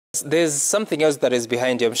there's something else that is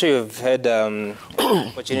behind you. I'm sure you've had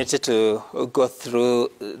opportunity to go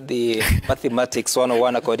through the mathematics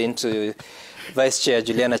 101 according to Vice Chair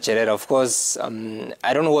Juliana Cherera. Of course,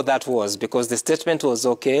 I don't know what that was because the statement was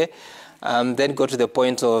okay. Then go to the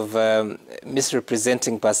point of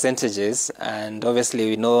misrepresenting percentages, and obviously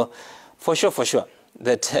we know for sure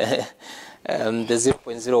that the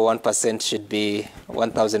 0.01% should be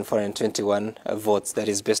 1,421 votes. That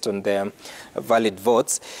is based on their valid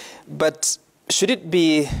votes. But should it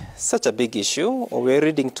be such a big issue, or we're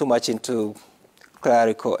reading too much into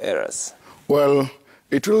clerical errors? Well,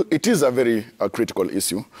 it is a very critical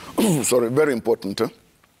issue, sorry, very important.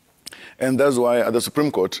 And that's why at the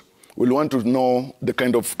Supreme Court, we'll want to know the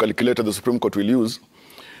kind of calculator the Supreme Court will use,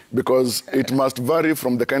 because it must vary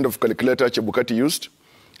from the kind of calculator Chebukati used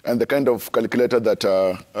and the kind of calculator that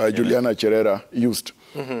Juliana Cherera used.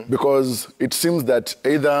 Because it seems that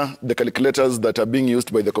either the calculators that are being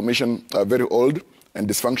used by the Commission are very old and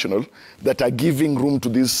dysfunctional, that are giving room to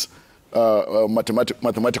these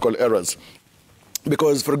mathematical errors.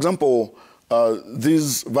 Because, for example,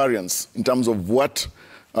 these variants in terms of what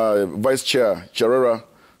Vice Chair Cherera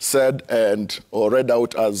said or read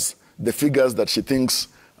out as the figures that she thinks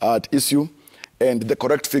are at issue and the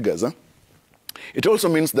correct figures, it also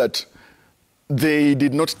means that they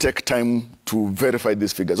did not take time to verify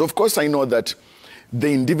these figures. Of course, I know that the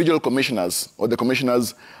individual commissioners or the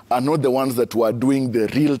commissioners are not the ones that were doing the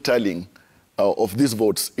real tallying of these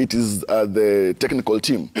votes. It is the technical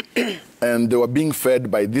team. And they were being fed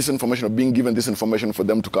by this information or being given this information for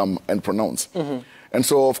them to come and pronounce. And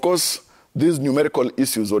so, of course, these numerical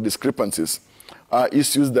issues or discrepancies are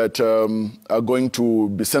issues that are going to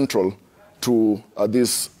be central to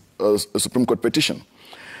this Supreme Court petition.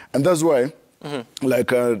 And that's why, like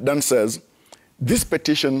Dan says, this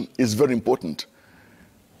petition is very important.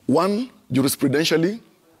 One, jurisprudentially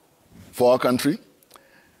for our country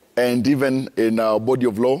and even in our body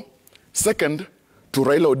of law. Second, to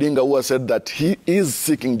Raila Odinga, who has said that he is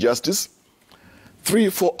seeking justice. Three,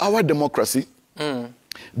 for our democracy,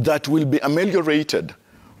 that will be ameliorated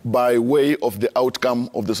by way of the outcome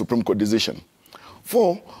of the Supreme Court decision.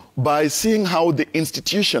 Four, by seeing how the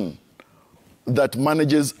institution that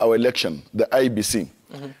manages our election, the IEBC,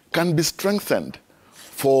 can be strengthened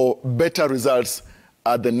for better results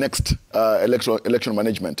at the next election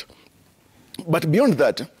management. But beyond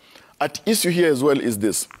that, at issue here as well is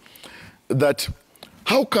this, that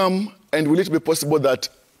how come and will it be possible that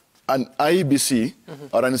an IEBC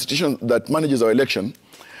or an institution that manages our election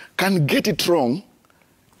can get it wrong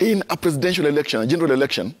in a presidential election, a general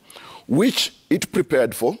election, which it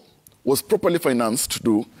prepared for, was properly financed to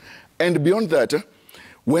do, and beyond that,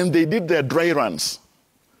 when they did their dry runs,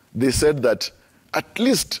 they said that at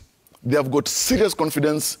least they have got serious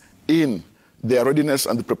confidence in their readiness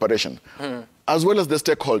and the preparation, as well as the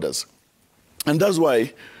stakeholders. And that's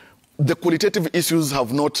why the qualitative issues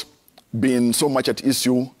have not been so much at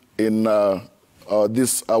issue in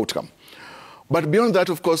this outcome. But beyond that,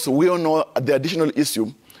 of course, we all know the additional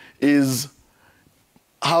issue is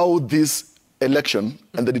how this election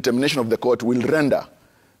and the determination of the court will render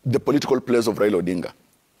the political players of Raila Odinga.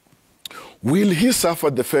 Will he suffer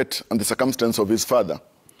the fate and the circumstance of his father,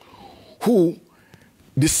 who,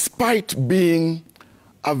 despite being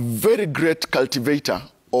a very great cultivator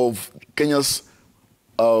of Kenya's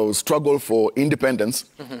struggle for independence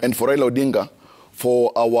and for Raila Odinga,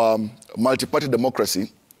 for our multi-party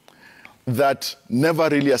democracy, that never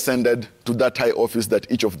really ascended to that high office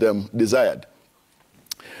that each of them desired.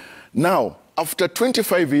 Now, after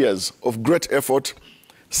 25 years of great effort,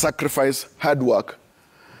 sacrifice, hard work,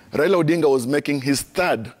 Raila Odinga was making his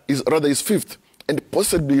fifth, and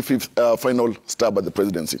possibly final stab at the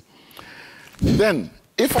presidency. Then,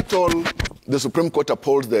 if at all the Supreme Court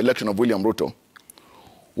upholds the election of William Ruto,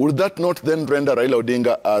 would that not then render Raila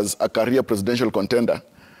Odinga as a career presidential contender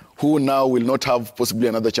who now will not have possibly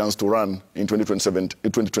another chance to run in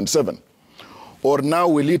 2027? Or now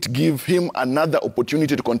will it give him another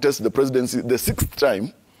opportunity to contest the presidency the sixth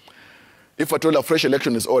time, if at all a fresh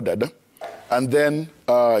election is ordered, and then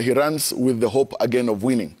he runs with the hope again of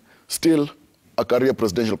winning, still a career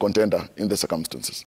presidential contender in the circumstances?